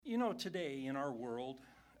Today in our world,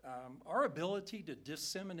 our ability to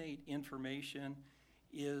disseminate information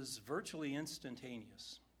is virtually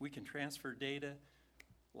instantaneous. We can transfer data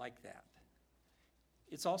like that.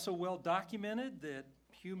 It's also well documented that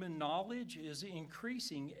human knowledge is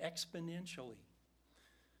increasing exponentially.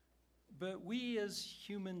 But we as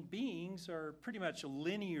human beings are pretty much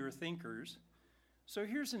linear thinkers. So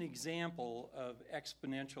here's an example of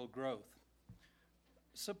exponential growth.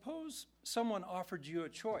 Suppose someone offered you a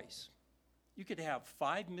choice. You could have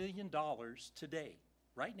 $5 million today,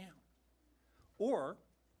 right now. Or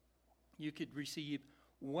you could receive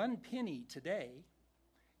 1 penny today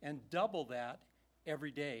and double that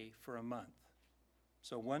every day for a month.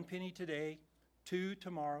 So 1 penny today, 2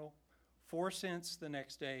 tomorrow, 4 cents the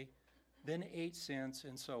next day, then 8 cents,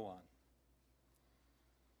 and so on.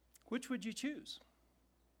 Which would you choose?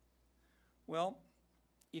 Well,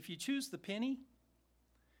 if you choose the penny,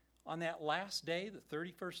 on that last day, the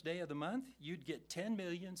 31st day of the month, you'd get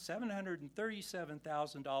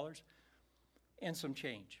 $10,737,000 and some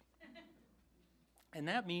change. And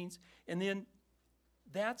that means, and then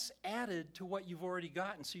that's added to what you've already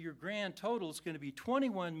gotten. So your grand total is going to be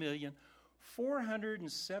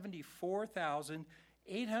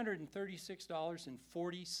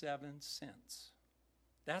 $21,474,836.47.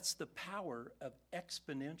 That's the power of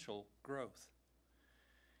exponential growth.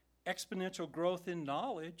 Exponential growth in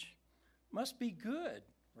knowledge must be good,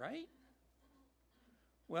 right?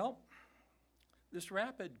 Well, this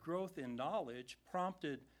rapid growth in knowledge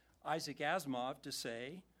prompted Isaac Asimov to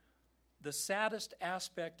say, the saddest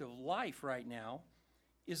aspect of life right now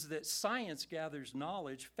is that science gathers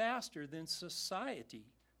knowledge faster than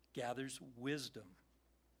society gathers wisdom.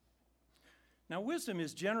 Now, wisdom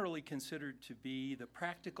is generally considered to be the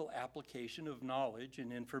practical application of knowledge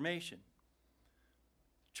and information.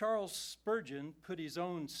 Charles Spurgeon put his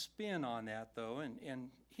own spin on that, though, and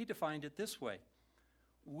he defined it this way.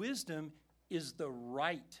 Wisdom is the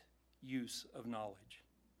right use of knowledge.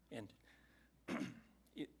 And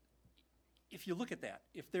if you look at that,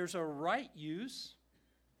 if there's a right use,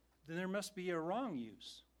 then there must be a wrong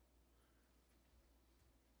use.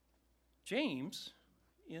 James,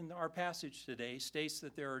 in our passage today, states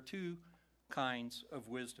that there are 2 kinds of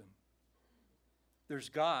wisdom. There's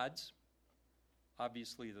God's,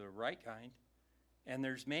 obviously the right kind, and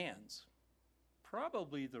there's man's,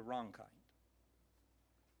 probably the wrong kind.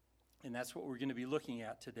 And that's what we're going to be looking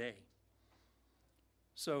at today.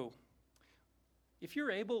 So, if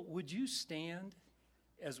you're able, would you stand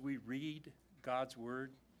as we read God's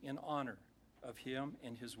word in honor of him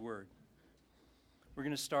and his word? We're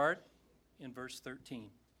going to start in verse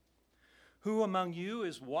 13. Who among you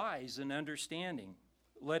is wise and understanding?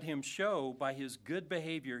 Let him show by his good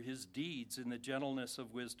behavior his deeds in the gentleness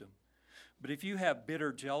of wisdom. But if you have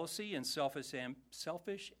bitter jealousy and selfish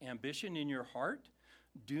ambition in your heart,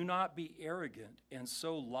 do not be arrogant and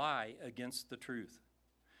so lie against the truth.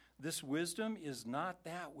 This wisdom is not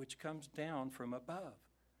that which comes down from above,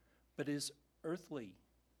 but is earthly,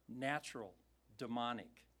 natural,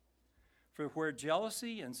 demonic. For where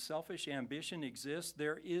jealousy and selfish ambition exist,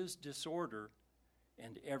 there is disorder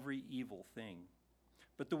and every evil thing.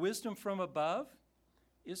 But the wisdom from above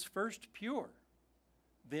is first pure,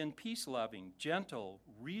 then peace-loving, gentle,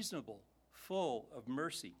 reasonable, full of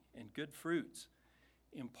mercy and good fruits,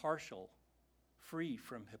 impartial, free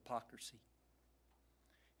from hypocrisy.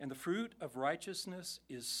 And the fruit of righteousness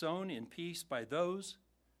is sown in peace by those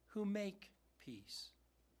who make peace.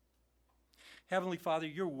 Heavenly Father,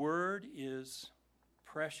 your word is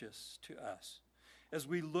precious to us. As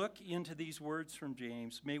we look into these words from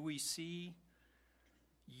James, may we see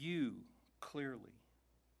you clearly.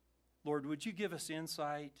 Lord, would you give us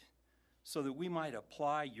insight so that we might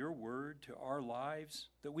apply your word to our lives,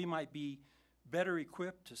 that we might be better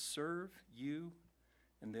equipped to serve you,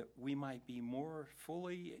 and that we might be more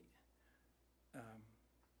fully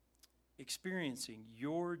experiencing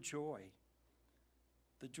your joy,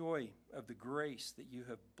 the joy of the grace that you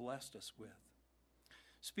have blessed us with.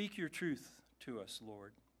 Speak your truth to us,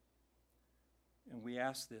 Lord. And we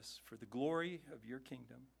ask this for the glory of your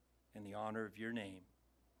kingdom and the honor of your name.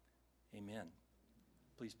 Amen.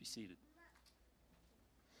 Please be seated.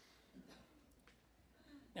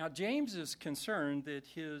 Now, James is concerned that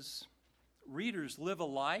his readers live a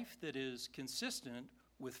life that is consistent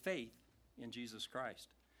with faith in Jesus Christ.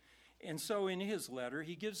 And so in his letter,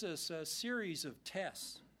 he gives us a series of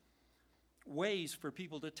tests, ways for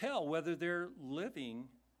people to tell whether they're living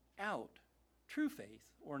out true faith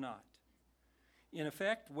or not. In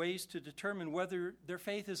effect, ways to determine whether their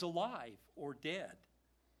faith is alive or dead.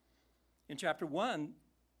 In chapter 1,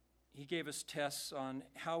 he gave us tests on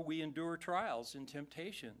how we endure trials and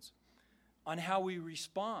temptations, on how we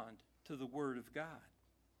respond to the Word of God.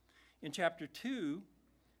 In chapter 2,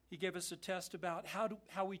 he gave us a test about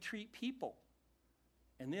how we treat people.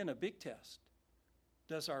 And then a big test.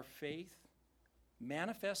 Does our faith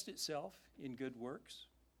manifest itself in good works?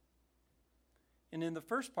 And in the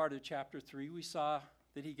first part of chapter 3, we saw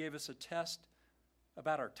that he gave us a test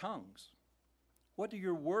about our tongues. What do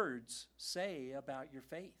your words say about your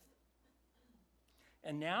faith?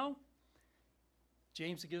 And now,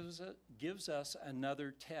 James gives us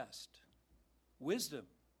another test. Wisdom.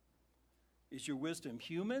 Is your wisdom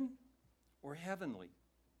human or heavenly?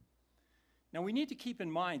 Now, we need to keep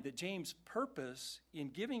in mind that James' purpose in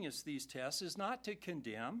giving us these tests is not to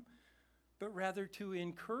condemn, but rather to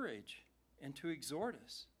encourage and to exhort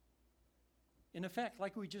us. In effect,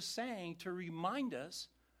 like we just sang, to remind us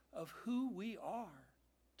of who we are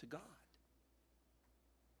to God.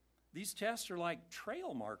 These tests are like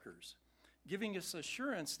trail markers, giving us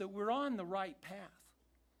assurance that we're on the right path.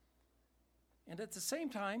 And at the same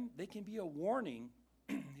time, they can be a warning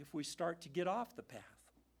if we start to get off the path.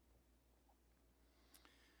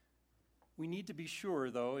 We need to be sure,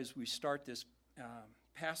 though, as we start this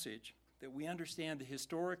passage, that we understand the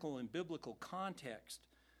historical and biblical context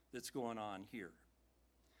that's going on here.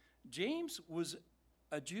 James was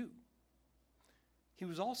a Jew. He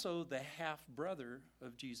was also the half-brother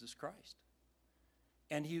of Jesus Christ.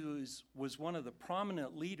 And he was one of the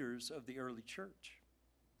prominent leaders of the early church.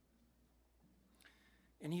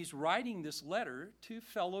 And he's writing this letter to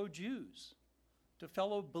fellow Jews, to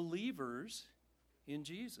fellow believers in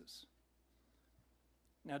Jesus.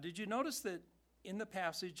 Now, did you notice that in the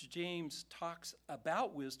passage, James talks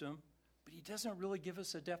about wisdom, but he doesn't really give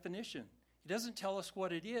us a definition. He doesn't tell us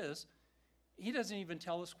what it is. He doesn't even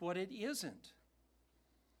tell us what it isn't.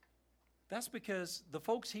 That's because the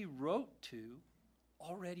folks he wrote to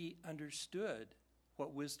already understood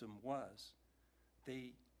what wisdom was.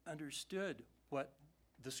 They understood what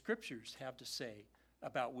the scriptures have to say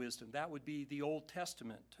about wisdom. That would be the Old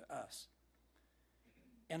Testament to us.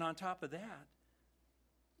 And on top of that,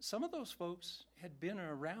 some of those folks had been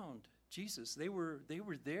around Jesus. They were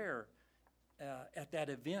there at that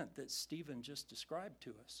event that Stephen just described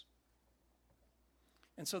to us.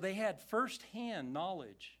 And so they had firsthand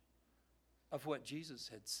knowledge of what Jesus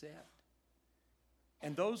had said.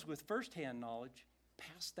 And those with firsthand knowledge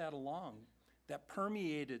passed that along. That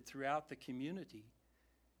permeated throughout the community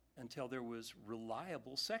until there was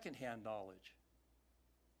reliable secondhand knowledge.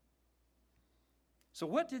 So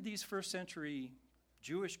what did these first century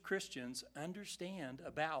Jewish Christians understand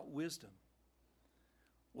about wisdom?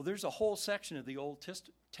 Well, there's a whole section of the Old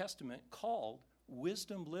Testament called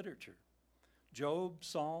wisdom literature. Job,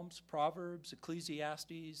 Psalms, Proverbs,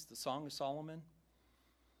 Ecclesiastes, the Song of Solomon.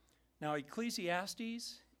 Now,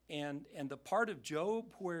 Ecclesiastes and the part of Job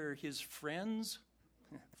where his friends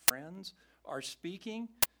are speaking,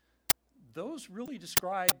 those really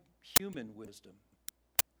describe human wisdom.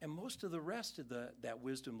 And most of the rest of that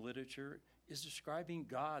wisdom literature is describing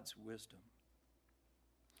God's wisdom.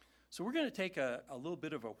 So we're going to take a little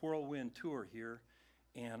bit of a whirlwind tour here,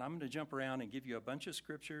 and I'm going to jump around and give you a bunch of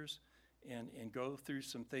scriptures and go through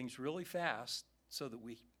some things really fast so that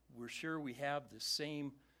we're sure we have the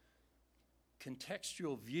same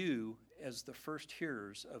contextual view as the first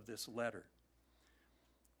hearers of this letter.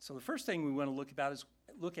 So the first thing we want to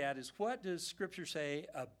look at is what does Scripture say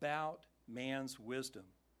about man's wisdom?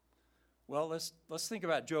 Well, let's think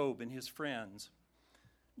about Job and his friends.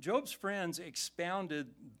 Job's friends expounded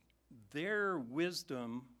their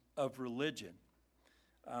wisdom of religion.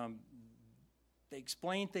 They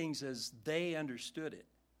explained things as they understood it.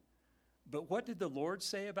 But what did the Lord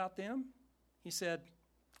say about them? He said,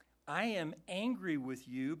 I am angry with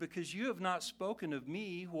you because you have not spoken of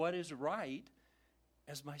me what is right,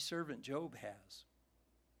 as my servant Job has.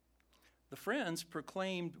 The friends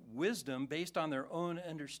proclaimed wisdom based on their own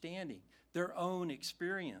understanding, their own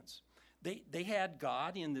experience. They had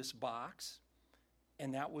God in this box,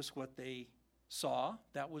 and that was what they saw.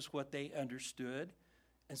 That was what they understood.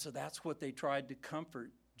 And so that's what they tried to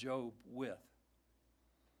comfort Job with.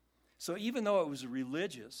 So even though it was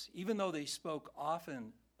religious, even though they spoke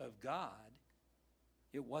often of God,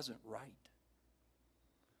 it wasn't right.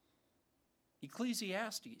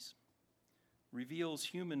 Ecclesiastes reveals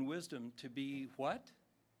human wisdom to be what?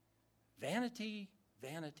 Vanity,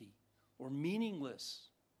 vanity, or meaningless.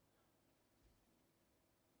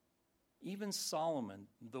 Even Solomon,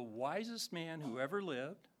 the wisest man who ever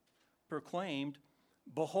lived, proclaimed,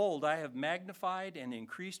 Behold, I have magnified and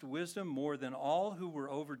increased wisdom more than all who were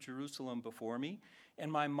over Jerusalem before me,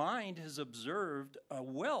 and my mind has observed a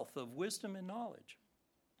wealth of wisdom and knowledge.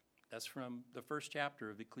 That's from the first chapter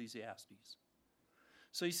of Ecclesiastes.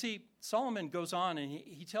 So you see, Solomon goes on and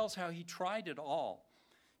he tells how he tried it all.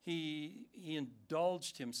 He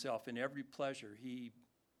indulged himself in every pleasure. He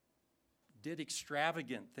did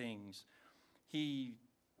extravagant things. He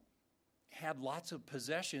had lots of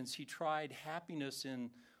possessions. He tried happiness in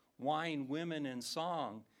wine, women, and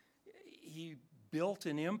song. He built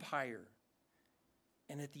an empire.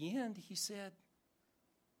 And at the end, he said,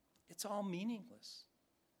 it's all meaningless.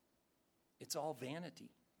 It's all vanity.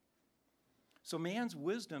 So man's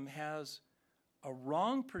wisdom has a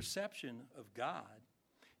wrong perception of God.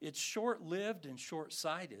 It's short-lived and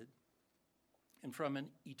short-sighted. And from an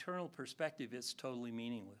eternal perspective, it's totally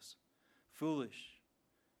meaningless. Foolish.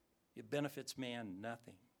 It benefits man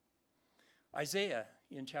nothing. Isaiah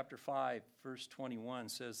in chapter 5, verse 21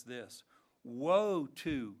 says this, woe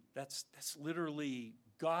to, that's literally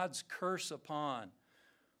God's curse upon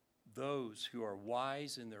those who are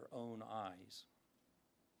wise in their own eyes.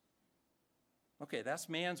 Okay, that's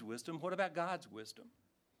man's wisdom. What about God's wisdom?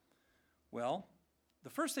 Well, the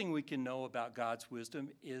first thing we can know about God's wisdom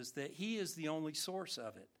is that he is the only source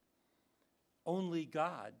of it. Only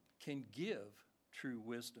God can give true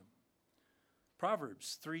wisdom.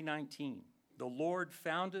 Proverbs 3:19, the Lord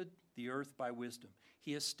founded the earth by wisdom.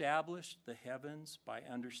 He established the heavens by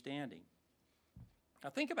understanding. Now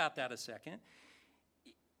think about that a second.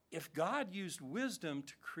 If God used wisdom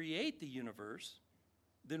to create the universe,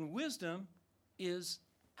 then wisdom is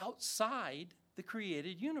outside the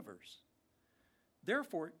created universe.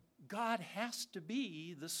 Therefore, God has to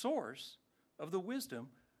be the source of the wisdom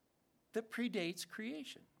that predates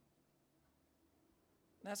creation.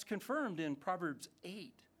 That's confirmed in Proverbs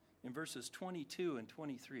 8 in verses 22 and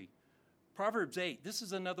 23. Proverbs 8, this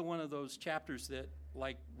is another one of those chapters that,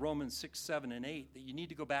 like Romans 6, 7, and 8, that you need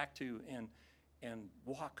to go back to and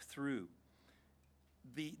walk through.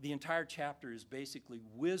 The entire chapter is basically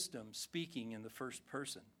wisdom speaking in the first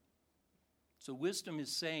person. So wisdom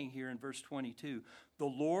is saying here in verse 22, the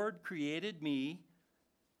Lord created me,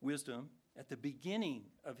 wisdom, at the beginning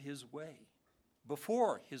of his way,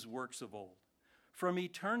 before his works of old. From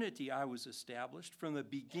eternity I was established, from the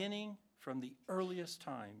beginning, from the earliest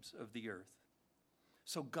times of the earth.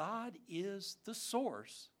 So God is the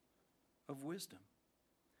source of wisdom.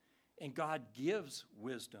 And God gives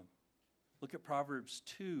wisdom. Look at Proverbs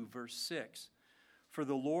 2, verse 6. For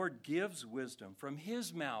the Lord gives wisdom. From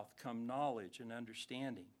his mouth come knowledge and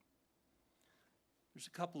understanding. There's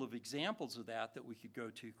a couple of examples of that we could go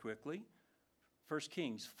to quickly. 1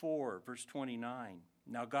 Kings 4, verse 29.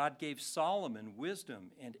 Now God gave Solomon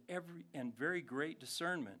wisdom and very great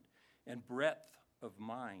discernment and breadth of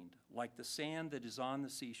mind, like the sand that is on the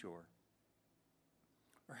seashore.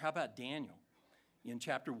 Or how about Daniel? In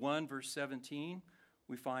chapter 1, verse 17,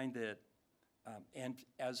 we find that, and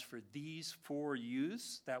as for these four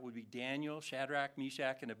youths, that would be Daniel, Shadrach,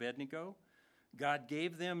 Meshach, and Abednego, God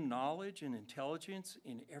gave them knowledge and intelligence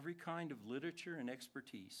in every kind of literature and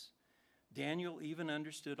expertise. Daniel even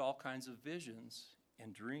understood all kinds of visions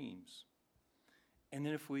and dreams. And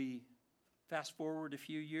then if we fast forward a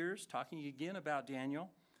few years, talking again about Daniel,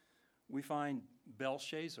 we find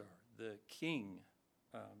Belshazzar, the king,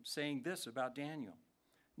 saying this about Daniel.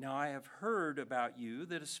 Now I have heard about you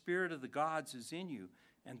that a spirit of the gods is in you,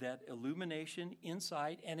 and that illumination,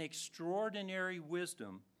 insight, and extraordinary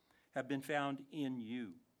wisdom have been found in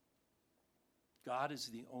you. God is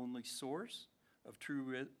the only source of true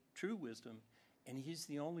wisdom, and he's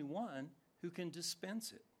the only one who can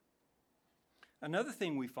dispense it. Another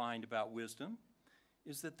thing we find about wisdom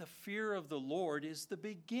is that the fear of the Lord is the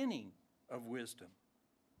beginning of wisdom.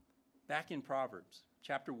 Back in Proverbs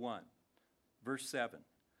chapter 1, verse 7.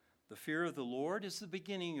 The fear of the Lord is the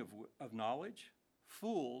beginning of knowledge.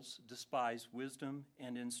 Fools despise wisdom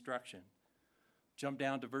and instruction. Jump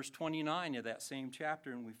down to verse 29 of that same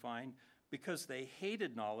chapter and we find, because they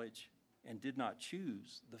hated knowledge and did not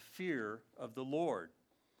choose the fear of the Lord.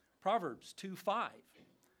 Proverbs 2:5.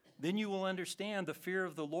 Then you will understand the fear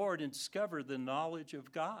of the Lord and discover the knowledge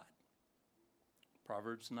of God.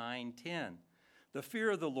 Proverbs 9:10. The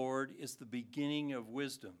fear of the Lord is the beginning of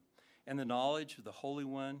wisdom, and the knowledge of the Holy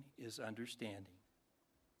One is understanding.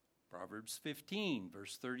 Proverbs 15,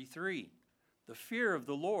 verse 33. The fear of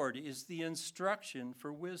the Lord is the instruction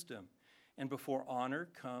for wisdom, and before honor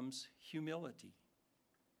comes humility.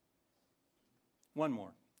 One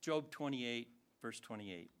more. Job 28, verse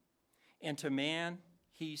 28. And to man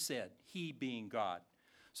he said, he being God.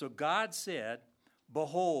 So God said,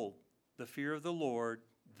 behold, the fear of the Lord,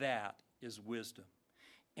 that is wisdom.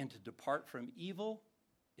 And to depart from evil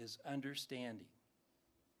is understanding.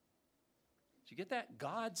 Did you get that?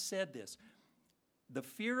 God said this. The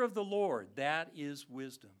fear of the Lord, that is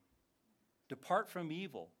wisdom. Depart from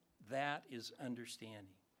evil, that is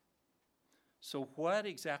understanding. So what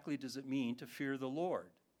exactly does it mean to fear the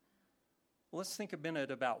Lord? Well, let's think a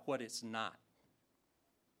minute about what it's not.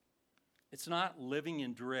 It's not living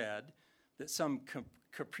in dread that some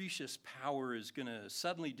capricious power is going to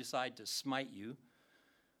suddenly decide to smite you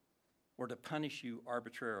or to punish you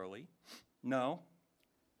arbitrarily. No.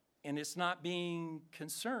 And it's not being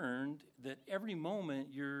concerned that every moment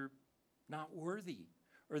you're not worthy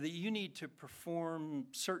or that you need to perform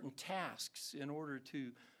certain tasks in order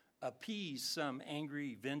to appease some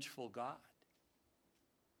angry, vengeful God.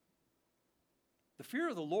 The fear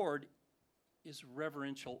of the Lord is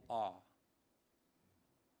reverential awe.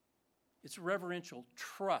 It's reverential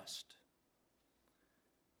trust.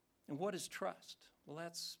 And what is trust? Well,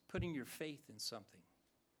 that's putting your faith in something.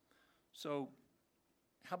 So,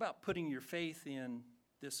 how about putting your faith in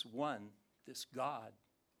this one, this God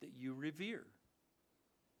that you revere?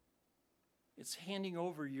 It's handing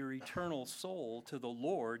over your eternal soul to the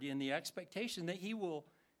Lord in the expectation that He will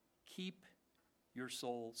keep your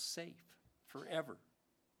soul safe forever.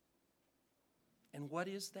 And what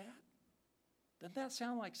is that? Doesn't that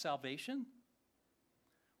sound like salvation?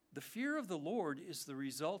 The fear of the Lord is the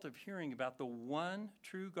result of hearing about the one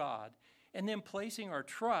true God and then placing our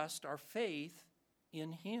trust, our faith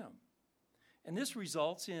in Him. And this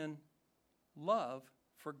results in love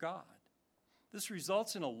for God. This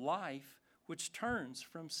results in a life which turns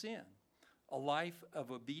from sin, a life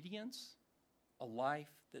of obedience, a life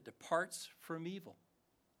that departs from evil,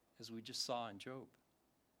 as we just saw in Job.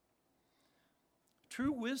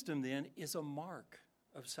 True wisdom, then, is a mark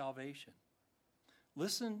of salvation.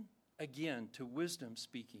 Listen again to wisdom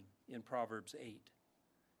speaking in Proverbs 8,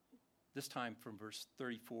 this time from verse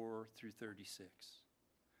 34 through 36.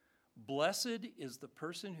 Blessed is the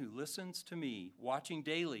person who listens to me, watching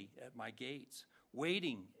daily at my gates,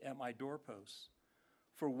 waiting at my doorposts.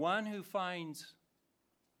 For one who finds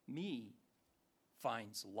me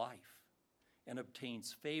finds life and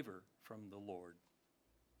obtains favor from the Lord.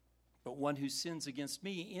 But one who sins against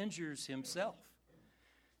me injures himself.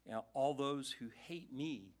 Now, all those who hate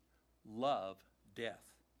me love death.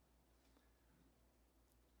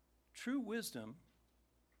 True wisdom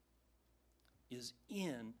is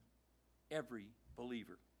in every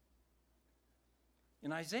believer.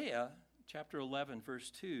 In Isaiah chapter 11, verse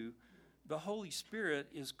 2, the Holy Spirit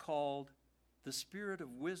is called the Spirit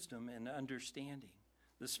of wisdom and understanding,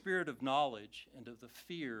 the Spirit of knowledge and of the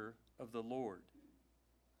fear of the Lord.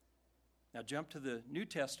 Now jump to the New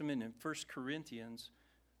Testament in 1 Corinthians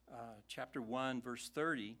chapter 1, verse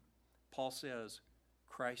 30. Paul says,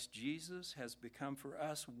 Christ Jesus has become for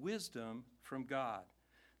us wisdom from God.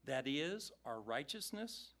 That is, our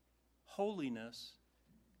righteousness, holiness,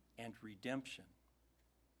 and redemption.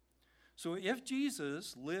 So if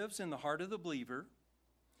Jesus lives in the heart of the believer,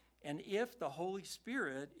 and if the Holy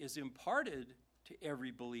Spirit is imparted to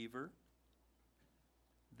every believer,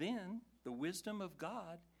 then the wisdom of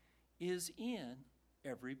God is in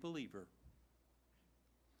every believer.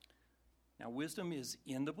 Now, wisdom is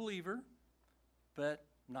in the believer, but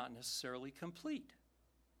not necessarily complete.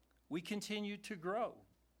 We continue to grow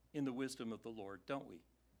in the wisdom of the Lord, don't we?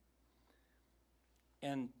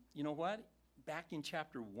 And you know what? Back in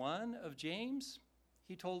chapter 1 of James,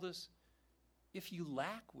 he told us, if you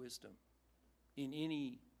lack wisdom in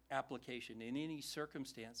any application, in any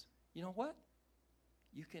circumstance, you know what?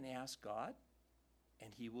 You can ask God,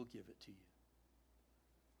 and He will give it to you.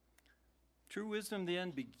 True wisdom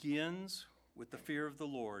then begins with the fear of the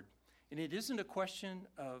Lord. And it isn't a question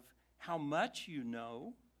of how much you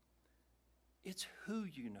know, it's who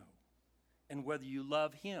you know, and whether you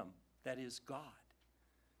love Him, that is God,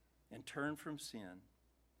 and turn from sin.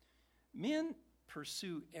 Men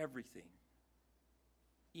pursue everything,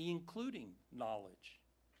 including knowledge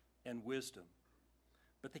and wisdom,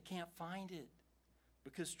 but they can't find it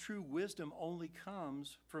because true wisdom only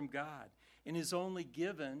comes from God and is only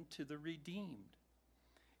given to the redeemed.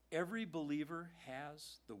 Every believer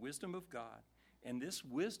has the wisdom of God, and this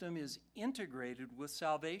wisdom is integrated with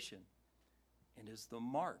salvation and is the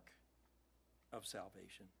mark of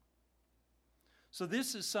salvation. So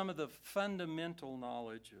this is some of the fundamental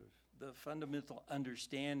knowledge of the fundamental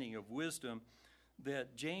understanding of wisdom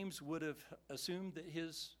that James would have assumed that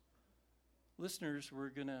his listeners were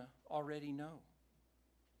going to already know.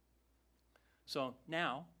 So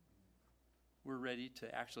now we're ready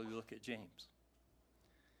to actually look at James.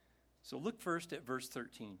 So look first at verse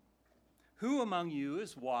 13. Who among you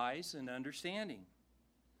is wise and understanding?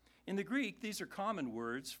 In the Greek, these are common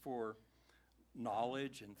words for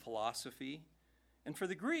knowledge and philosophy. And for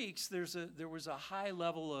the Greeks, there was a high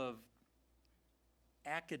level of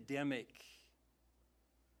academic,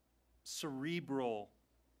 cerebral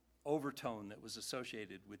overtone that was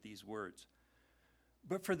associated with these words.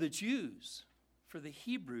 But for the Jews, for the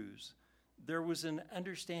Hebrews, there was an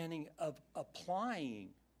understanding of applying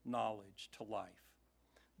knowledge to life.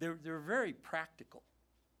 They're very practical.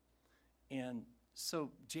 And so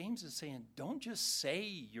James is saying, don't just say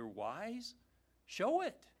you're wise, show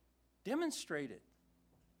it, demonstrate it.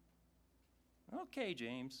 Okay,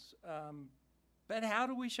 James, but how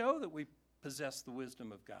do we show that we possess the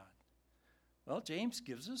wisdom of God? Well, James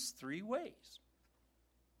gives us 3 ways.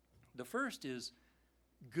 The first is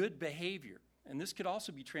good behavior, and this could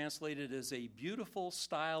also be translated as a beautiful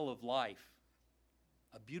style of life,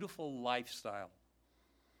 a beautiful lifestyle.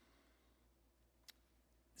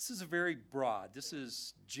 This is a very broad, this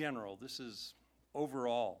is general, this is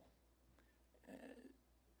overall.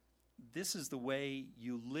 This is the way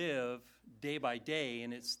you live day by day,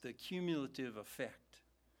 and it's the cumulative effect.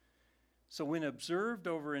 So when observed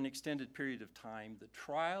over an extended period of time,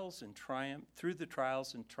 through the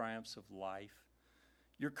trials and triumphs of life,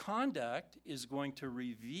 your conduct is going to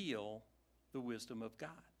reveal the wisdom of God.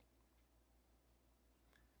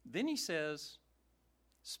 Then he says,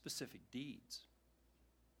 specific deeds.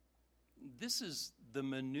 This is the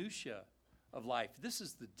minutia of life. This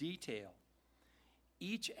is the detail.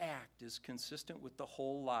 Each act is consistent with the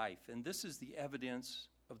whole life, and this is the evidence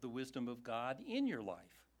of the wisdom of God in your life.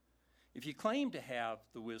 If you claim to have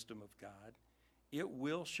the wisdom of God, it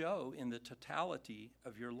will show in the totality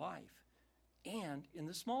of your life and in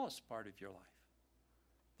the smallest part of your life.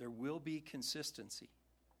 There will be consistency.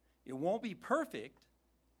 It won't be perfect,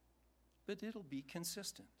 but it'll be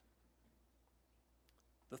consistent.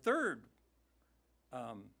 The third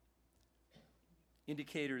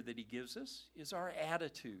indicator that he gives us is our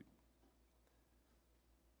attitude.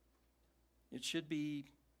 It should be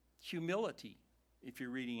humility if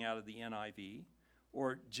you're reading out of the NIV,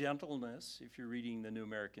 or gentleness if you're reading the New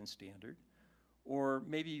American Standard, or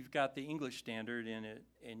maybe you've got the English Standard in it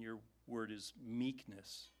and your word is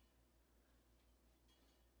meekness.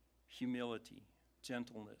 Humility,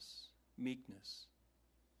 gentleness, meekness,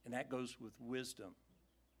 and that goes with wisdom.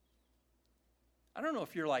 I don't know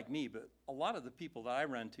if you're like me, but a lot of the people that I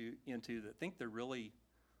run into that think they're really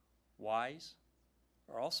wise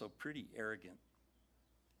are also pretty arrogant.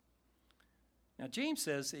 Now, James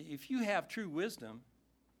says that if you have true wisdom,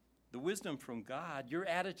 the wisdom from God, your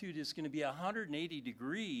attitude is going to be 180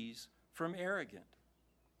 degrees from arrogant.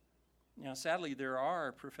 Now, sadly, there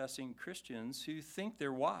are professing Christians who think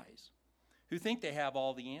they're wise, who think they have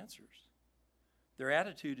all the answers. Their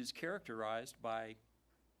attitude is characterized by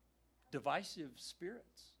divisive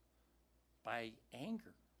spirits, by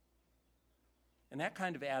anger. And that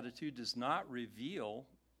kind of attitude does not reveal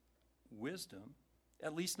wisdom,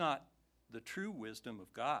 at least not the true wisdom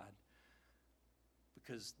of God,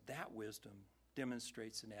 because that wisdom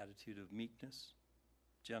demonstrates an attitude of meekness,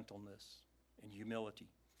 gentleness, and humility.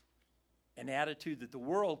 An attitude that the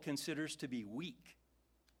world considers to be weak.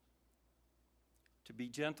 To be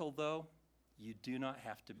gentle, though, you do not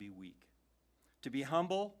have to be weak. To be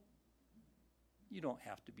humble, you don't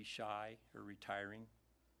have to be shy or retiring.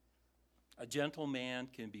 A gentle man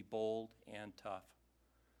can be bold and tough.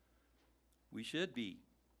 We should be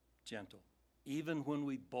gentle, even when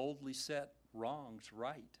we boldly set wrongs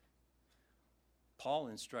right. Paul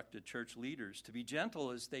instructed church leaders to be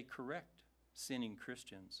gentle as they correct sinning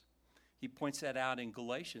Christians. He points that out in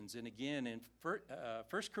Galatians and again in 1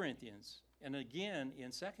 Corinthians and again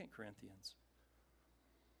in 2 Corinthians.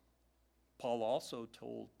 Paul also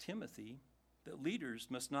told Timothy that leaders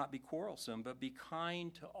must not be quarrelsome, but be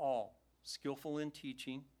kind to all, skillful in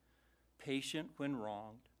teaching, patient when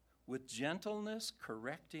wronged, with gentleness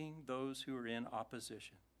correcting those who are in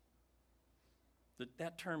opposition.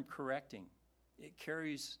 That term correcting, it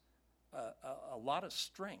carries a lot of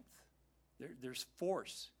strength. There's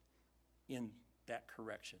force in that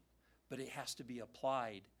correction, but it has to be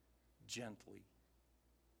applied gently.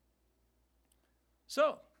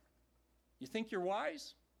 So, you think you're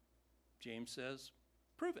wise? James says,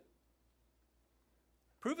 prove it.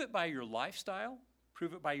 Prove it by your lifestyle,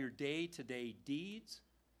 prove it by your day-to-day deeds,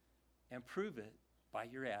 and prove it by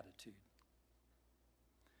your attitude.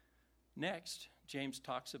 Next, James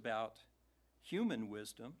talks about human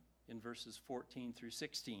wisdom in verses 14 through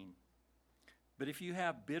 16. But if you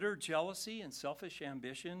have bitter jealousy and selfish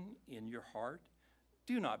ambition in your heart,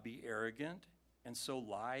 do not be arrogant and so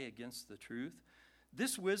lie against the truth.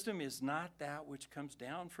 This wisdom is not that which comes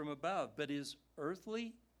down from above, but is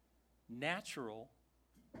earthly, natural,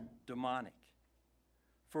 demonic.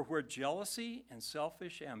 For where jealousy and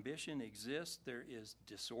selfish ambition exist, there is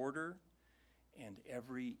disorder and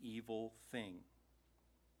every evil thing.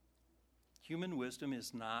 Human wisdom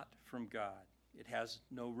is not from God. It has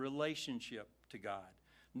no relationship to God,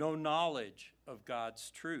 no knowledge of God's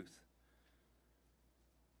truth.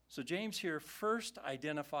 So James here first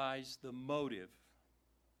identifies the motive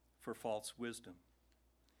for false wisdom.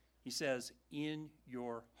 He says, in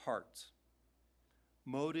your hearts.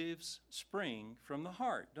 Motives spring from the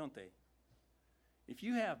heart, don't they? If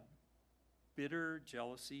you have bitter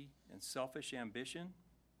jealousy and selfish ambition,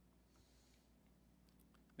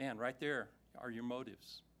 man, right there are your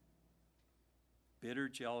motives. Bitter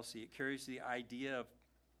jealousy, it carries the idea of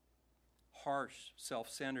harsh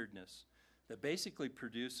self-centeredness that basically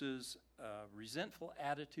produces a resentful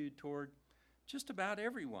attitude toward just about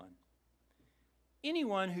everyone.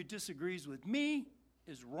 Anyone who disagrees with me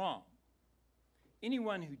is wrong.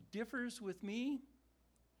 Anyone who differs with me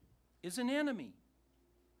is an enemy.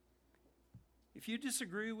 If you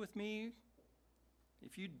disagree with me,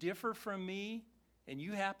 if you differ from me, and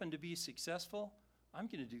you happen to be successful, I'm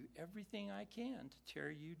going to do everything I can to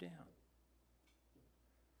tear you down.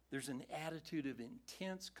 There's an attitude of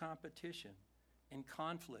intense competition and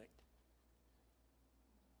conflict.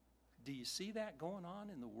 Do you see that going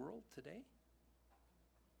on in the world today?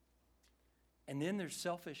 And then there's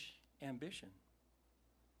selfish ambition.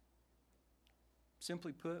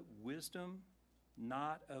 Simply put, wisdom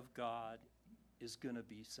not of God is going to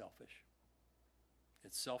be selfish.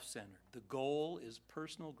 It's self-centered. The goal is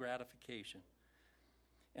personal gratification.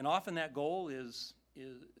 And often that goal is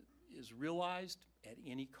realized at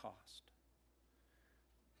any cost.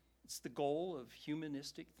 It's the goal of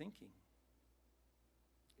humanistic thinking.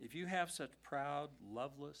 If you have such proud,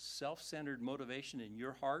 loveless, self-centered motivation in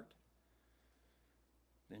your heart,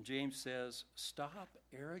 then James says, stop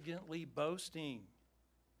arrogantly boasting.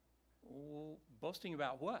 Well, boasting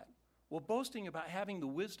about what? Well, boasting about having the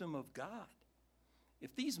wisdom of God.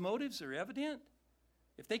 If these motives are evident,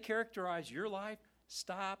 if they characterize your life,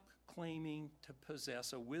 stop claiming to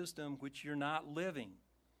possess a wisdom which you're not living.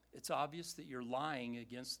 It's obvious that you're lying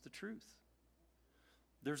against the truth.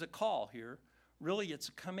 There's a call here. Really, it's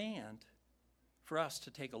a command for us to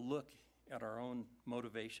take a look at our own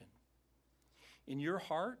motivation. In your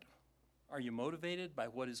heart, are you motivated by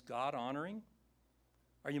what is God-honoring?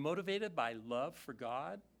 Are you motivated by love for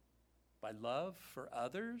God? By love for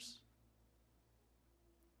others?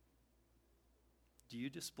 Do you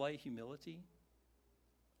display humility,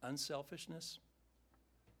 unselfishness?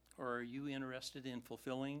 Or are you interested in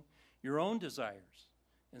fulfilling your own desires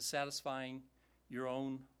and satisfying your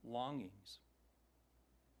own longings?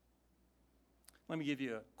 Let me give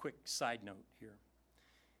you a quick side note here.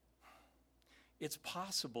 It's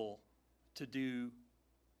possible to do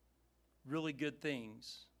really good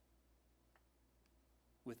things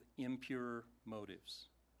with impure motives,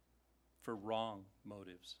 for wrong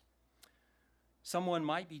motives. Someone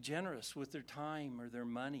might be generous with their time or their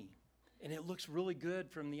money, and it looks really good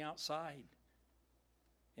from the outside,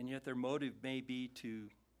 and yet their motive may be to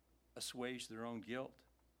assuage their own guilt,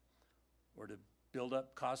 or to build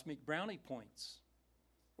up cosmic brownie points,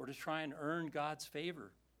 or to try and earn God's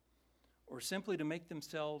favor, or simply to make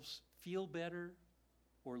themselves feel better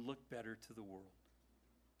or look better to the world.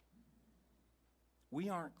 We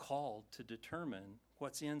aren't called to determine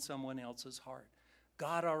what's in someone else's heart.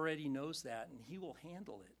 God already knows that, and he will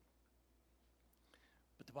handle it.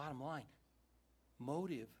 But the bottom line,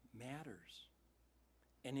 motive matters.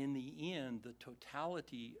 And in the end, the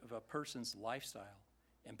totality of a person's lifestyle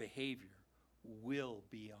and behavior will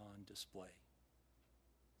be on display.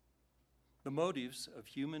 The motives of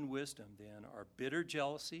human wisdom, then, are bitter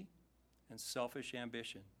jealousy and selfish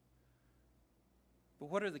ambition. But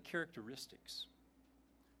what are the characteristics?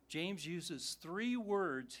 James uses 3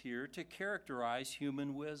 words here to characterize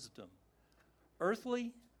human wisdom: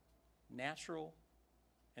 earthly, natural,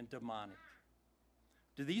 and demonic.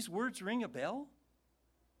 Do these words ring a bell?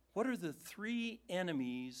 What are the 3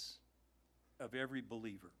 enemies of every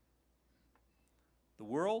believer? The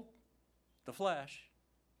world, the flesh,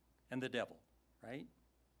 and the devil, right?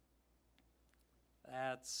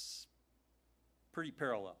 That's pretty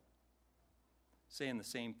parallel, saying the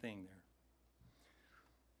same thing there.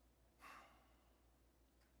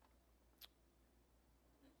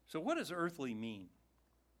 So what does earthly mean?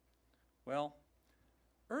 Well,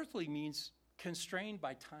 earthly means constrained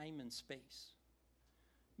by time and space.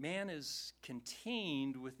 Man is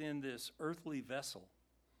contained within this earthly vessel.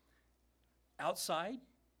 Outside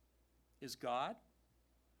is God,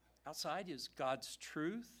 Outside is God's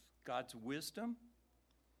truth, God's wisdom.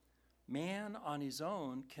 Man on his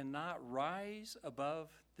own cannot rise above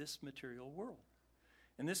this material world.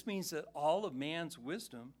 And this means that all of man's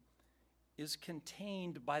wisdom is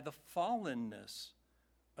contained by the fallenness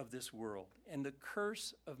of this world and the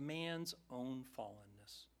curse of man's own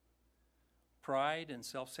fallenness. Pride and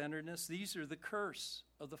self-centeredness, these are the curse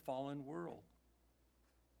of the fallen world.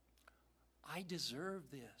 I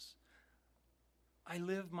deserve this. I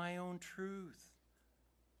live my own truth.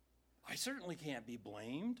 I certainly can't be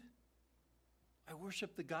blamed. I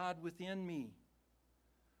worship the God within me.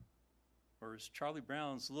 Or as Charlie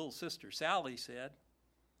Brown's little sister Sally said,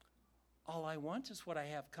 all I want is what I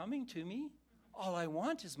have coming to me. All I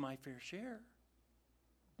want is my fair share.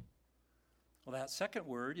 Well, that second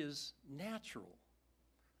word is natural.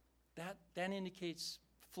 That indicates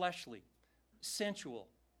fleshly, sensual,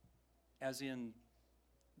 as in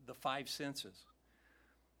the five senses.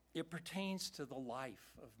 It pertains to the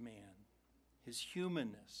life of man, his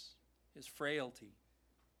humanness, his frailty.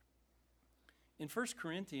 In 1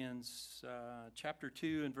 Corinthians chapter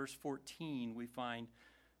 2 and verse 14, we find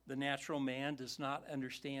the natural man does not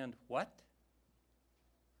understand what?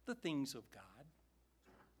 The things of God.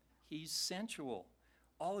 He's sensual.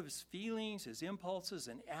 All of his feelings, his impulses,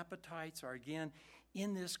 and appetites are again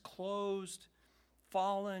in this closed,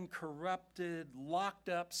 fallen, corrupted, locked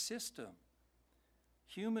up system.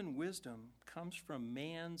 Human wisdom comes from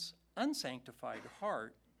man's unsanctified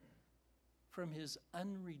heart, from his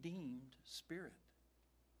unredeemed spirit.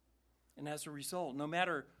 And as a result, no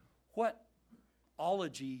matter what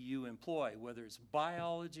ology you employ, whether it's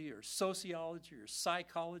biology or sociology or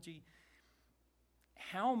psychology,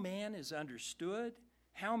 how man is understood,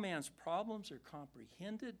 how man's problems are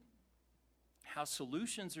comprehended, how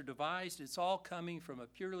solutions are devised, it's all coming from a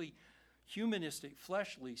purely humanistic,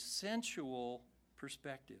 fleshly, sensual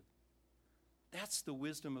perspective. That's the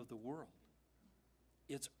wisdom of the world.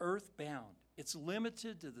 It's earthbound. It's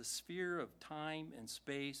limited to the sphere of time and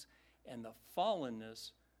space and the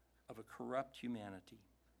fallenness of a corrupt humanity.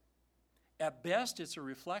 At best, it's a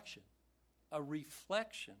reflection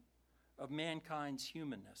of mankind's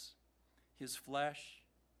humanness, his flesh,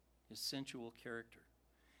 his sensual character.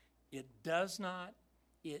 It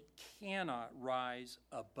cannot rise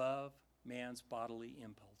above man's bodily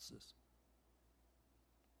impulses.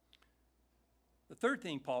 The third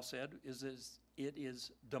thing Paul said is it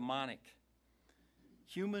is demonic.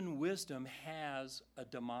 Human wisdom has a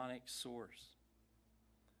demonic source.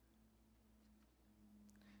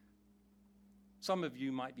 Some of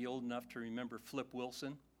you might be old enough to remember Flip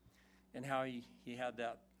Wilson and how he had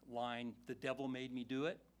that line, "The devil made me do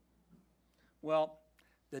it." Well,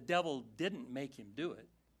 the devil didn't make him do it,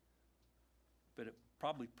 but it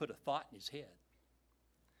probably put a thought in his head.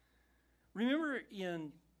 Remember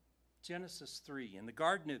in Genesis 3, in the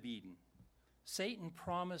Garden of Eden, Satan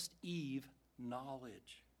promised Eve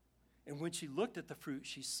knowledge. And when she looked at the fruit,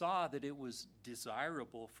 she saw that it was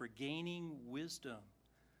desirable for gaining wisdom.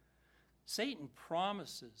 Satan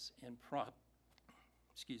promises and promises,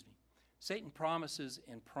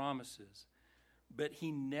 but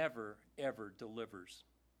he never, ever delivers.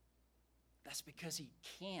 That's because he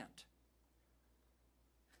can't.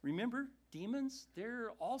 Remember, demons,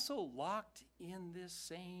 they're also locked in this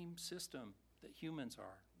same system that humans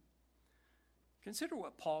are. Consider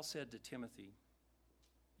what Paul said to Timothy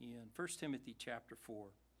in 1 Timothy chapter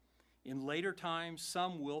 4. In later times,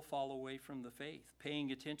 some will fall away from the faith,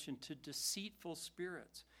 paying attention to deceitful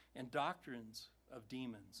spirits and doctrines of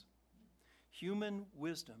demons. Human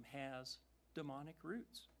wisdom has demonic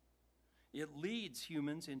roots. It leads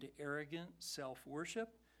humans into arrogant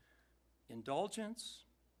self-worship, indulgence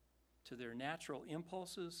to their natural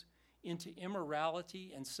impulses, into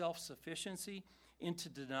immorality and self-sufficiency, into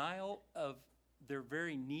denial of their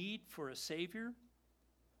very need for a Savior,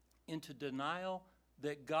 into denial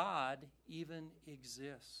that God even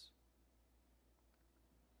exists.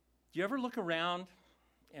 Do you ever look around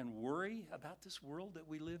and worry about this world that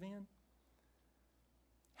we live in?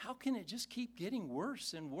 How can it just keep getting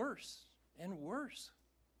worse and worse and worse?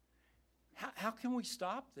 How can we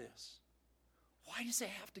stop this? Why does it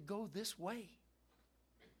have to go this way?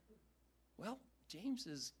 Well, James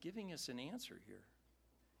is giving us an answer here.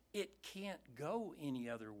 It can't go any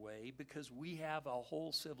other way because we have a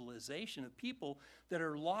whole civilization of people that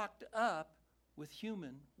are locked up with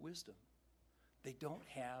human wisdom. They don't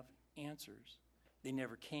have answers. They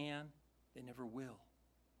never can. They never will.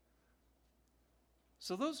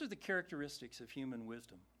 So those are the characteristics of human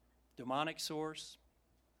wisdom. Demonic source,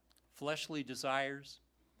 fleshly desires,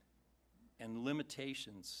 and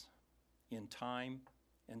limitations in time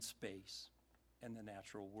and space. and the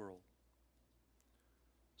natural world.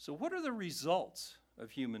 So what are the results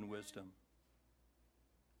of human wisdom?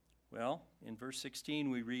 Well, in verse 16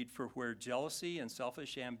 we read, "For where jealousy and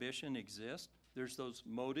selfish ambition exist," there's those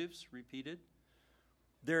motives repeated,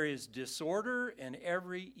 "there is disorder and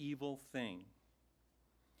every evil thing."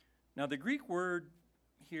 Now the Greek word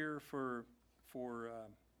here for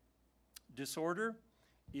disorder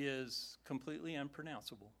is completely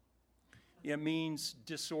unpronounceable. It means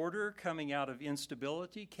disorder coming out of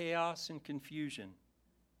instability, chaos, and confusion.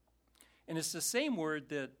 And it's the same word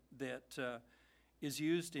that is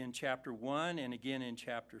used in chapter 1 and again in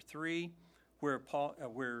chapter 3,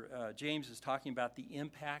 where James is talking about the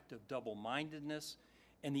impact of double-mindedness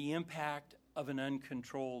and the impact of an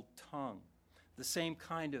uncontrolled tongue. The same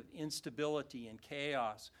kind of instability and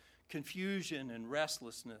chaos, confusion and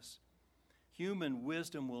restlessness. Human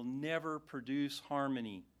wisdom will never produce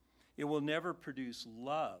harmony. It will never produce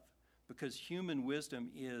love, because human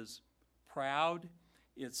wisdom is proud,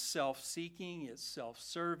 it's self-seeking, it's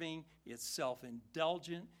self-serving, it's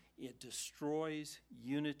self-indulgent, it destroys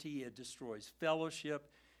unity, it destroys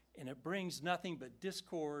fellowship, and it brings nothing but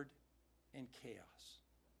discord and chaos.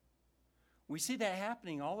 We see that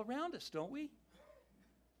happening all around us, don't we?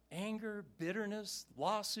 Anger, bitterness,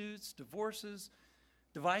 lawsuits, divorces,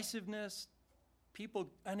 divisiveness,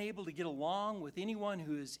 people unable to get along with anyone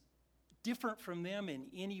who is different from them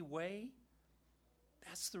in any way.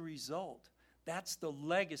 That's the result. That's the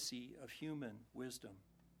legacy of human wisdom.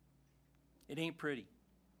 It ain't pretty,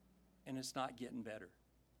 and it's not getting better.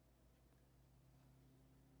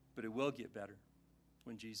 But it will get better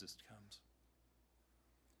when Jesus comes.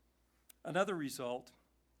 Another result,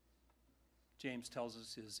 James tells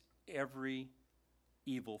us, is every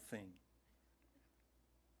evil thing.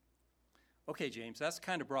 Okay, James, that's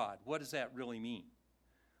kind of broad. What does that really mean?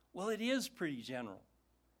 Well, it is pretty general,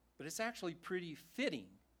 but it's actually pretty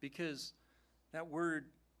fitting, because that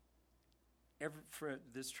word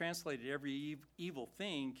that's translated every evil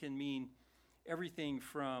thing can mean everything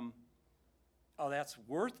from, oh, that's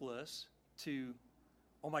worthless, to,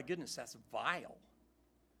 oh my goodness, that's vile.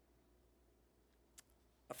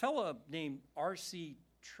 A fellow named R.C.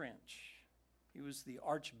 Trench, he was the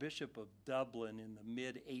Archbishop of Dublin in the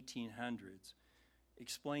mid-1800s,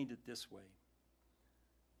 explained it this way: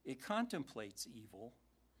 it contemplates evil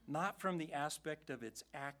not from the aspect of its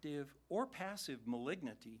active or passive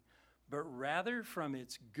malignity, but rather from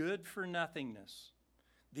its good-for-nothingness,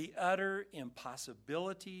 the utter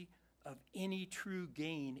impossibility of any true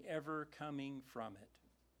gain ever coming from it.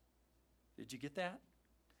 Did you get that?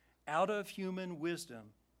 Out of human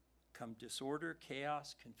wisdom come disorder,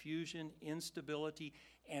 chaos, confusion, instability,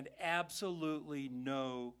 and absolutely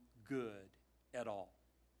no good at all.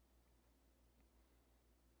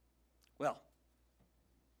 Well,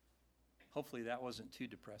 hopefully that wasn't too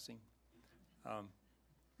depressing.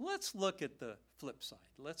 Let's look at the flip side.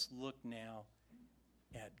 Let's look now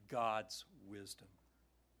at God's wisdom.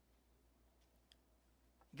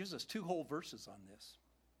 He gives us 2 whole verses on this.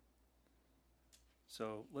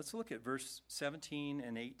 So let's look at verse 17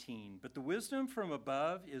 and 18. "But the wisdom from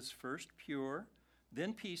above is first pure,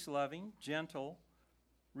 then peace-loving, gentle,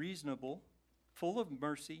 reasonable, full of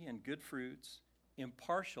mercy and good fruits,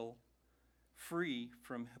 impartial, free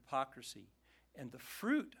from hypocrisy. And the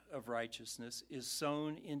fruit of righteousness is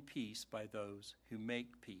sown in peace by those who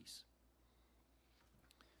make peace."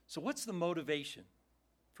 So what's the motivation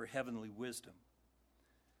for heavenly wisdom?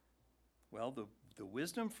 Well, the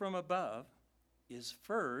wisdom from above is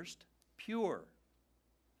first pure.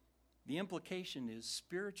 The implication is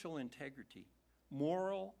spiritual integrity,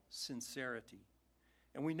 moral sincerity.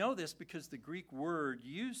 And we know this because the Greek word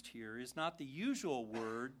used here is not the usual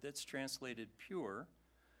word that's translated pure.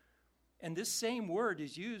 And this same word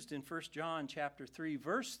is used in 1 John chapter 3,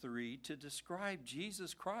 verse 3 to describe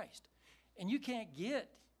Jesus Christ. And you can't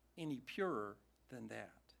get any purer than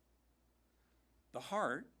that. The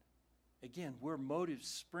heart, again, where motives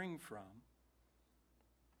spring from,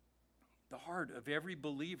 the heart of every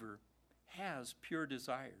believer has pure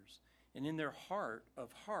desires. And in their heart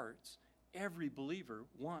of hearts, every believer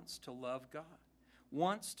wants to love God,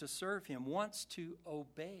 wants to serve Him, wants to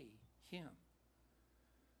obey Him.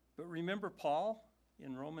 But remember Paul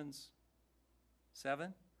in Romans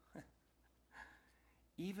 7?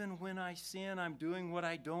 Even when I sin, I'm doing what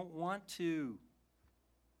I don't want to.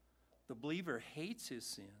 The believer hates his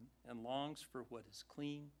sin and longs for what is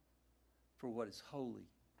clean, for what is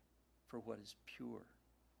holy, for what is pure.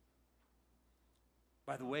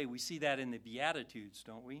 By the way, we see that in the Beatitudes,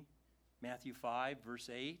 don't we? Matthew 5, verse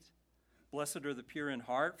 8. "Blessed are the pure in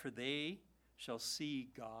heart, for they shall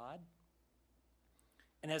see God."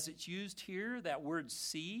 And as it's used here, that word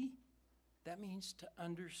see, that means to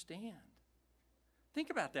understand. Think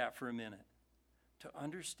about that for a minute. To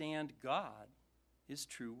understand God is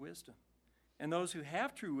true wisdom. And those who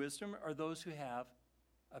have true wisdom are those who have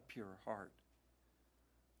a pure heart.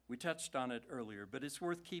 We touched on it earlier, but it's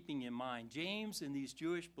worth keeping in mind. James and these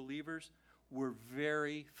Jewish believers were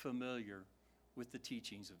very familiar with the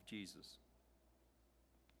teachings of Jesus.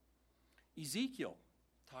 Ezekiel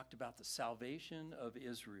talked about the salvation of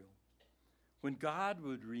Israel, when God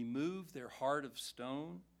would remove their heart of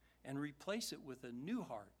stone and replace it with a new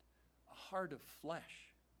heart, a heart of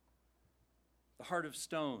flesh. The heart of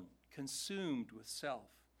stone, consumed with self.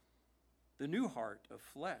 The new heart of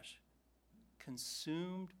flesh,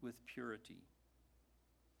 consumed with purity.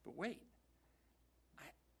 But wait,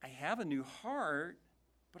 I have a new heart,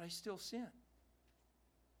 but I still sin.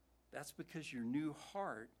 That's because your new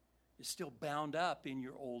heart is still bound up in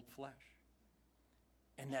your old flesh.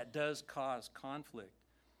 And that does cause conflict.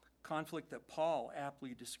 Conflict that Paul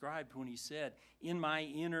aptly described when he said, "In my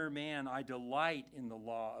inner man I delight in the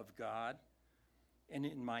law of God, and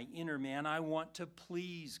in my inner man I want to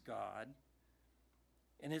please God."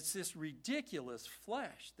 And it's this ridiculous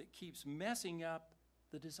flesh that keeps messing up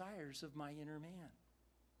the desires of my inner man.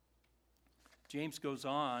 James goes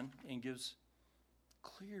on and gives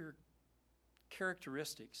clear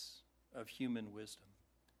characteristics of human wisdom.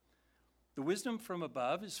 The wisdom from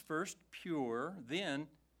above is first pure, then,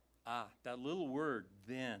 that little word,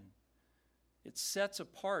 then. It sets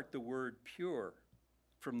apart the word pure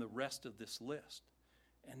from the rest of this list.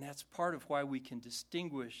 And that's part of why we can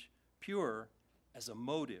distinguish pure as a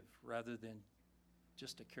motive rather than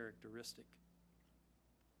just a characteristic.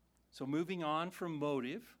 So moving on from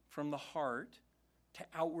motive, from the heart, to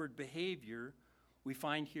outward behavior, we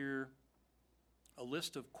find here a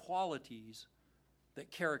list of qualities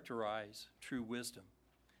that characterize true wisdom.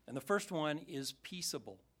 And the first one is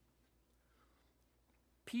peaceable.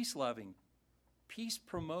 Peace-loving,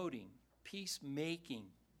 peace-promoting, peace-making.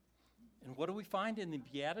 And what do we find in the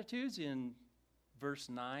Beatitudes in verse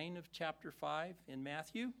 9 of chapter 5 in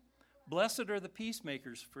Matthew? Blessed are the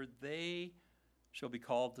peacemakers, for they shall be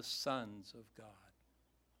called the sons of God.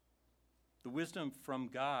 The wisdom from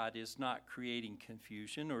God is not creating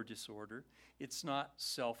confusion or disorder. It's not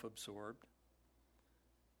self-absorbed.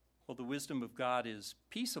 Well, the wisdom of God is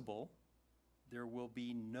peaceable. There will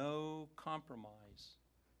be no compromise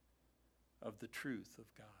of the truth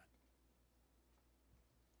of God.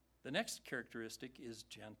 The next characteristic is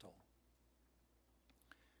gentle.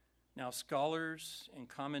 Now, scholars and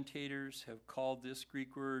commentators have called this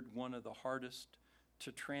Greek word one of the hardest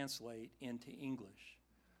to translate into English.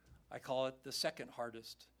 I call it the second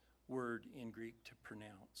hardest word in Greek to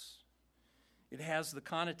pronounce. It has the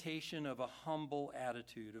connotation of a humble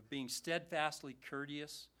attitude, of being steadfastly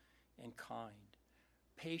courteous and kind,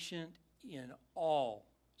 patient in all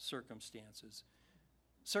circumstances.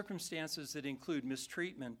 Circumstances that include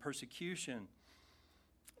mistreatment, persecution,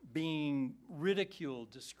 being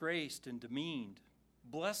ridiculed, disgraced, and demeaned.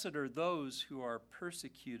 Blessed are those who are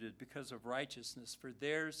persecuted because of righteousness, for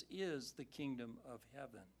theirs is the kingdom of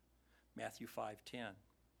heaven. Matthew 5:10,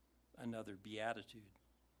 another beatitude.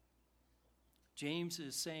 James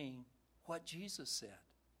is saying what Jesus said.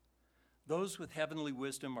 Those with heavenly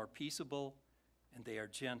wisdom are peaceable and they are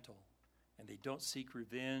gentle, and they don't seek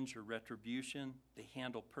revenge or retribution. They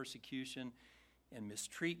handle persecution and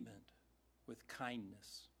mistreatment with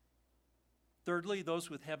kindness. Thirdly, those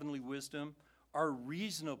with heavenly wisdom are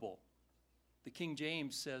reasonable. The King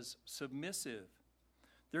James says submissive.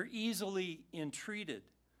 They're easily entreated.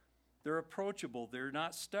 They're approachable. They're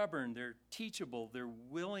not stubborn. They're teachable. They're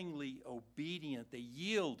willingly obedient. They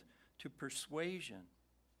yield to persuasion.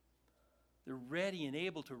 They're ready and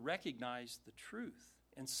able to recognize the truth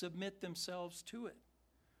and submit themselves to it.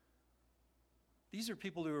 These are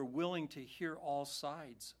people who are willing to hear all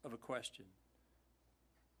sides of a question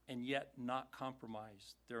and yet not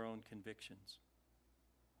compromise their own convictions.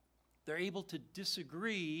 They're able to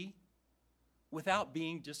disagree without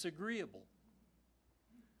being disagreeable.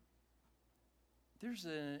 There's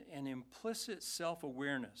an implicit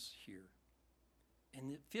self-awareness here,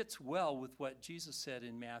 and it fits well with what Jesus said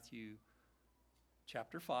in Matthew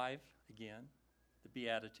chapter 5, again, the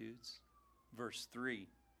Beatitudes, verse 3.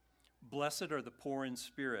 Blessed are the poor in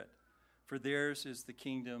spirit, for theirs is the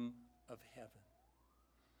kingdom of heaven.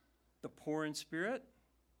 The poor in spirit,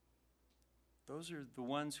 those are the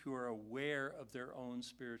ones who are aware of their own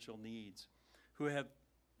spiritual needs, who have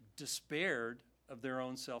despaired of their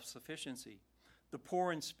own self-sufficiency. The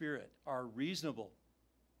poor in spirit are reasonable,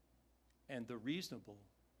 and the reasonable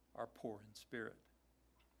are poor in spirit.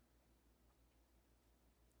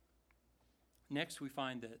 Next, we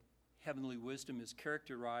find that heavenly wisdom is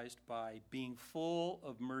characterized by being full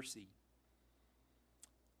of mercy.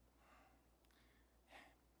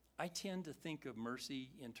 I tend to think of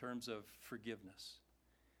mercy in terms of forgiveness.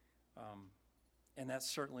 And that's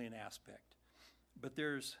certainly an aspect. But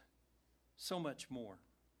there's so much more.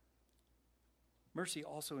 Mercy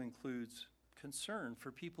also includes concern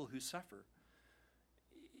for people who suffer.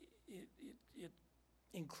 It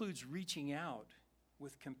includes reaching out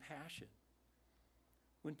with compassion.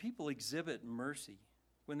 When people exhibit mercy,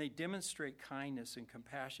 when they demonstrate kindness and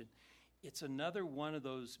compassion, it's another one of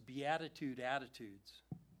those beatitude attitudes.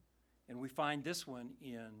 And we find this one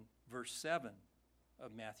in verse 7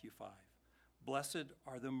 of Matthew 5. Blessed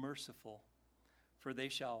are the merciful, for they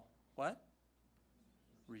shall, what?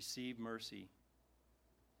 Receive mercy.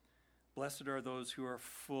 Blessed are those who are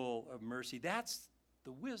full of mercy. That's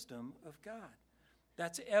the wisdom of God.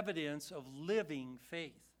 That's evidence of living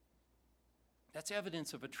faith. That's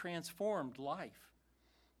evidence of a transformed life.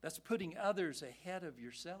 That's putting others ahead of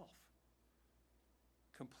yourself.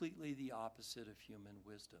 Completely the opposite of human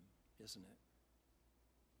wisdom, isn't it?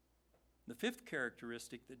 The fifth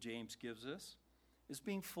characteristic that James gives us is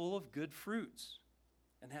being full of good fruits.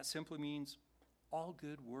 And that simply means all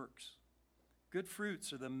good works. Good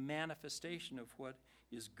fruits are the manifestation of what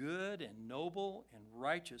is good and noble and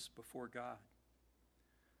righteous before God.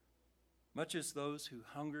 Much as those who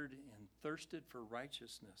hungered and thirsted for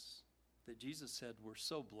righteousness that Jesus said were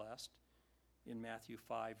so blessed in Matthew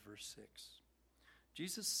 5, verse 6.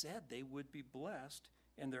 Jesus said they would be blessed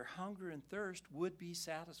and their hunger and thirst would be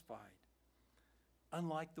satisfied.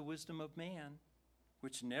 Unlike the wisdom of man,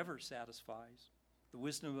 which never satisfies, the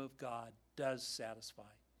wisdom of God does satisfy.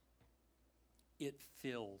 It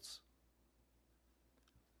fills.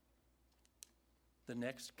 The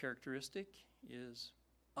next characteristic is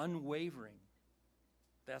unwavering.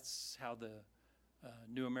 That's how the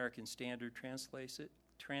New American Standard translates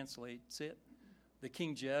it. The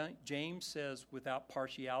King James says without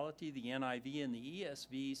partiality. The NIV and the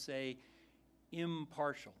ESV say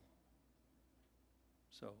impartial.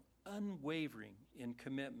 So unwavering in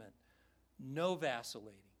commitment, no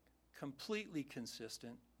vacillating, completely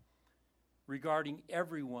consistent, regarding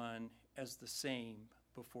everyone as the same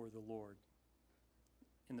before the Lord.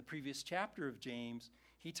 In the previous chapter of James,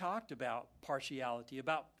 he talked about partiality,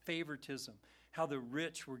 about favoritism, how the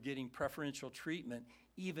rich were getting preferential treatment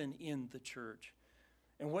even in the church.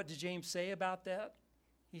 And what did James say about that?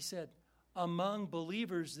 He said, among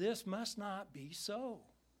believers, this must not be so.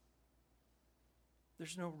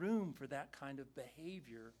 There's no room for that kind of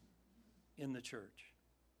behavior in the church.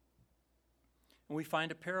 And we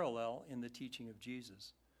find a parallel in the teaching of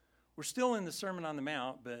Jesus. We're still in the Sermon on the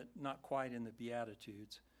Mount, but not quite in the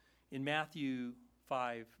Beatitudes. In Matthew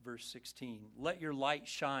 5, verse 16, let your light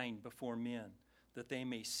shine before men, that they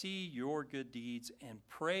may see your good deeds and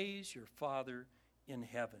praise your Father in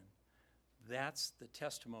heaven. That's the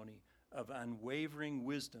testimony of unwavering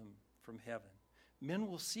wisdom from heaven. Men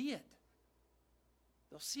will see it.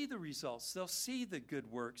 They'll see the results. They'll see the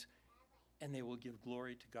good works, and they will give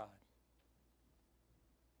glory to God.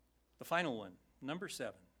 The final one, number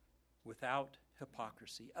 7, without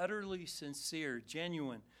hypocrisy, utterly sincere,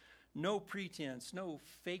 genuine, no pretense, no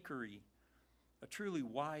fakery. A truly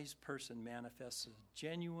wise person manifests a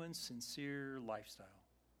genuine, sincere lifestyle.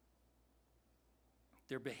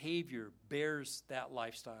 Their behavior bears that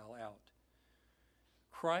lifestyle out.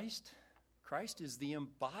 Christ is the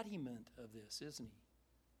embodiment of this, isn't he?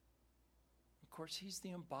 Of course, he's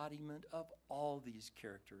the embodiment of all these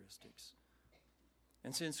characteristics.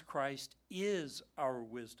 And since Christ is our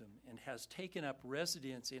wisdom and has taken up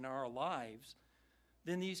residence in our lives,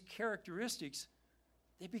 then these characteristics,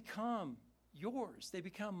 they become yours. They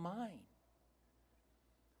become mine.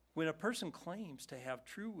 When a person claims to have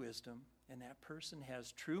true wisdom, and that person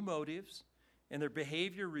has true motives, and their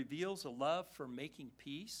behavior reveals a love for making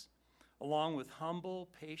peace, along with humble,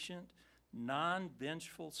 patient,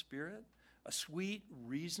 non-vengeful spirit, a sweet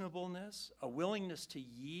reasonableness, a willingness to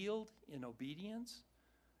yield in obedience,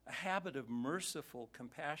 a habit of merciful,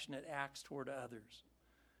 compassionate acts toward others,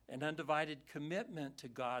 an undivided commitment to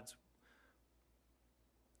God's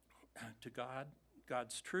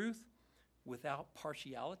truth without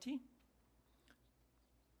partiality.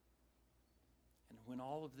 And when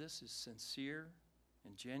all of this is sincere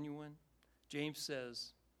and genuine, James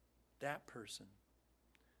says that person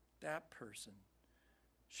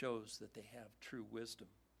shows that they have true wisdom,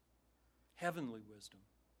 heavenly wisdom.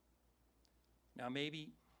 Now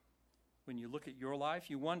maybe when you look at your life,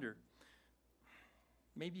 you wonder,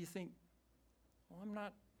 maybe you think, well, I'm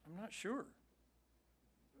not sure.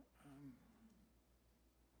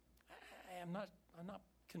 I'm not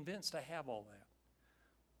convinced I have all that.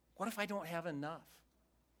 What if I don't have enough?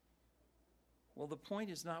 Well, the point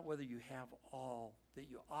is not whether you have all that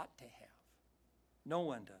you ought to have. No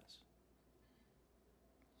one does.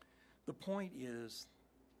 The point is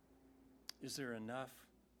there enough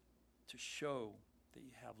to show that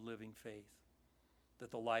you have living faith,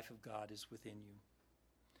 that the life of God is within you?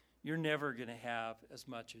 You're never going to have as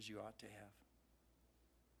much as you ought to have.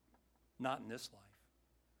 Not in this life.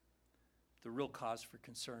 The real cause for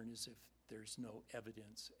concern is if there's no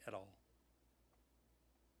evidence at all.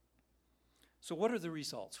 So what are the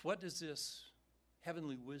results? What does this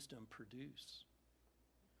heavenly wisdom produce?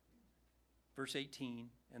 Verse 18,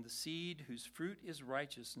 and the seed whose fruit is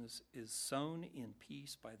righteousness is sown in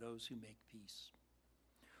peace by those who make peace.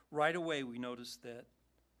 Right away we notice that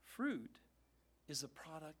fruit is a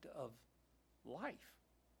product of life.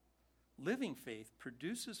 Living faith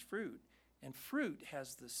produces fruit, and fruit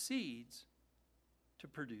has the seeds to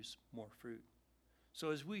produce more fruit.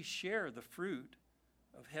 So as we share the fruit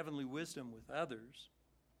of heavenly wisdom with others,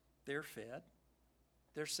 they're fed,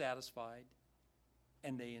 they're satisfied,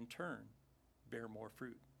 and they in turn bear more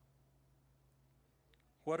fruit.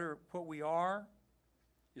 What we are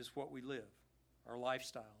is what we live, our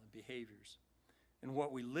lifestyle and behaviors. And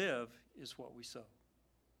what we live is what we sow.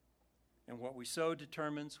 And what we sow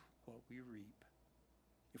determines what we reap.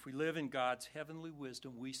 If we live in God's heavenly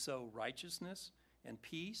wisdom, we sow righteousness and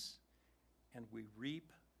peace, and we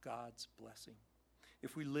reap God's blessing.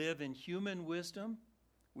 If we live in human wisdom,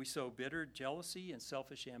 we sow bitter jealousy and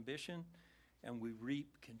selfish ambition, and we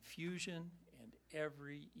reap confusion and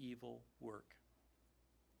every evil work.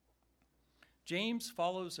 James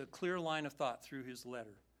follows a clear line of thought through his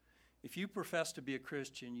letter. If you profess to be a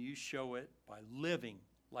Christian, you show it by living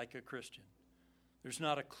like a Christian. There's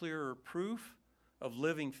not a clearer proof of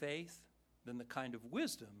living faith than the kind of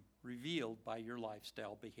wisdom revealed by your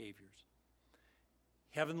lifestyle behaviors.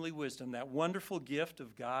 Heavenly wisdom, that wonderful gift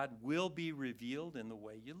of God, will be revealed in the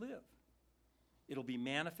way you live. It'll be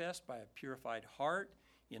manifest by a purified heart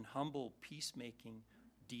in humble peacemaking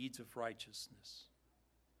deeds of righteousness.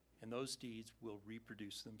 And those deeds will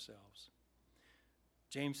reproduce themselves.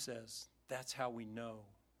 James says that's how we know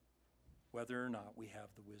whether or not we have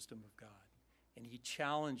the wisdom of God. And he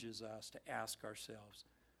challenges us to ask ourselves,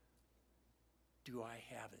 do I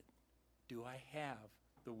have it? Do I have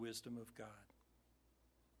the wisdom of God?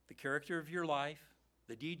 The character of your life,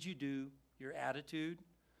 the deeds you do, your attitude,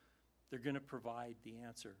 they're going to provide the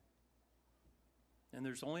answer. And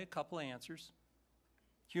there's only a couple answers.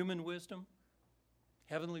 Human wisdom,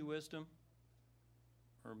 heavenly wisdom,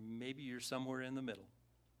 or maybe you're somewhere in the middle.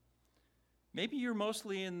 Maybe you're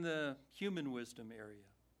mostly in the human wisdom area,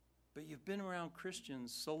 but you've been around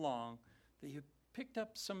Christians so long that you've picked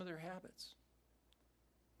up some of their habits.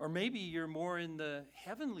 Or maybe you're more in the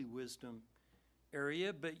heavenly wisdom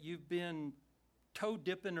area, but you've been toe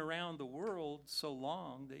dipping around the world so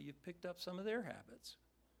long that you've picked up some of their habits.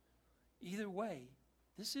 Either way,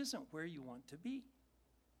 this isn't where you want to be.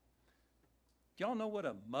 Do y'all know what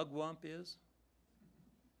a mugwump is?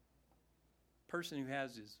 Person who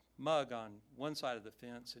has his mug on one side of the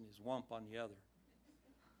fence and his wump on the other.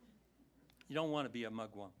 You don't want to be a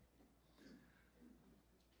mugwump.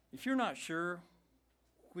 If you're not sure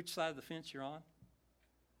which side of the fence you're on,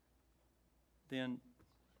 then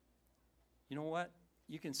you know what?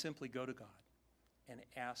 You can simply go to God and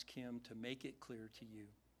ask him to make it clear to you.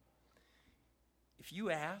 If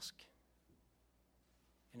you ask,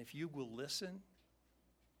 and if you will listen,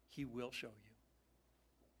 he will show you.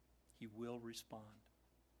 He will respond.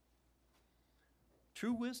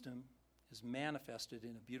 True wisdom is manifested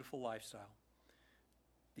in a beautiful lifestyle.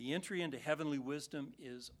 The entry into heavenly wisdom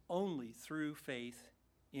is only through faith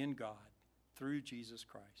in God, through Jesus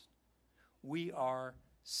Christ. We are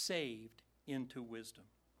saved into wisdom.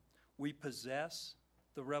 We possess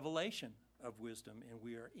the revelation of wisdom, and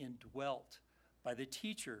we are indwelt by the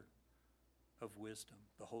teacher of wisdom,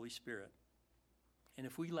 the Holy Spirit. And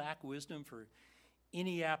if we lack wisdom for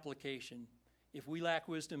any application, if we lack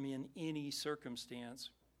wisdom in any circumstance,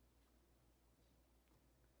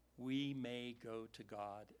 we may go to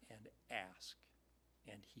God and ask,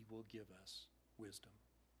 and he will give us wisdom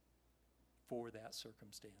for that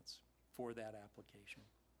circumstance, for that application.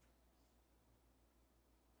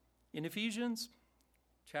 In Ephesians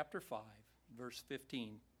chapter 5, verse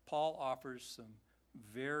 15, Paul offers some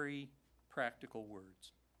very practical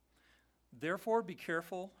words. Therefore, be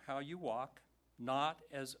careful how you walk, not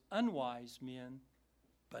as unwise men,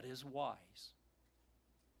 but as wise.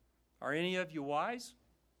 Are any of you wise?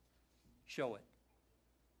 Show it.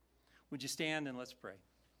 Would you stand and let's pray?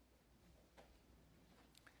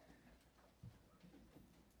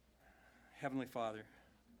 Heavenly Father,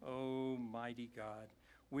 oh mighty God,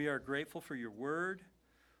 we are grateful for your word.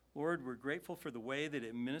 Lord, we're grateful for the way that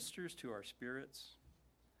it ministers to our spirits.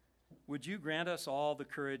 Would you grant us all the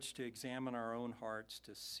courage to examine our own hearts,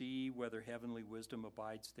 to see whether heavenly wisdom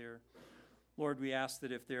abides there? Lord, we ask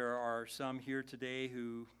that if there are some here today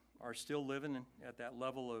who are still living at that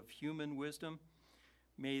level of human wisdom,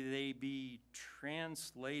 may they be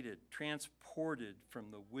transported from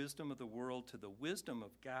the wisdom of the world to the wisdom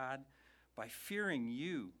of God by fearing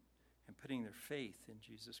you and putting their faith in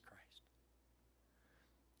Jesus Christ.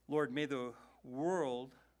 Lord, may the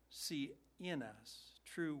world see in us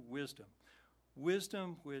true wisdom,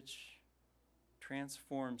 wisdom which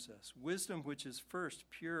transforms us, wisdom which is first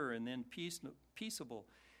pure and then peaceable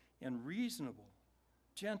and reasonable,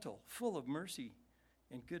 gentle, full of mercy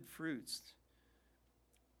and good fruits,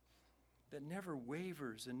 that never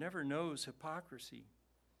wavers and never knows hypocrisy,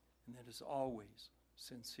 and that is always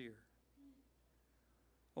sincere.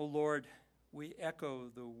 O Lord, we echo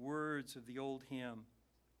the words of the old hymn,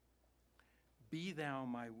 "Be thou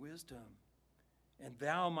my wisdom, and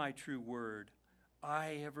thou my true word,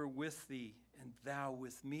 I ever with thee, and thou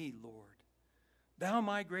with me, Lord. Thou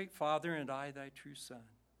my great Father, and I thy true Son,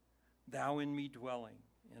 thou in me dwelling,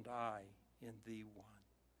 and I in thee one."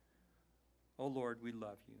 O Lord, we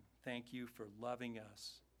love you. Thank you for loving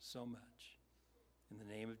us so much. In the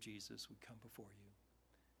name of Jesus, we come before you.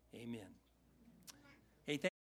 Amen.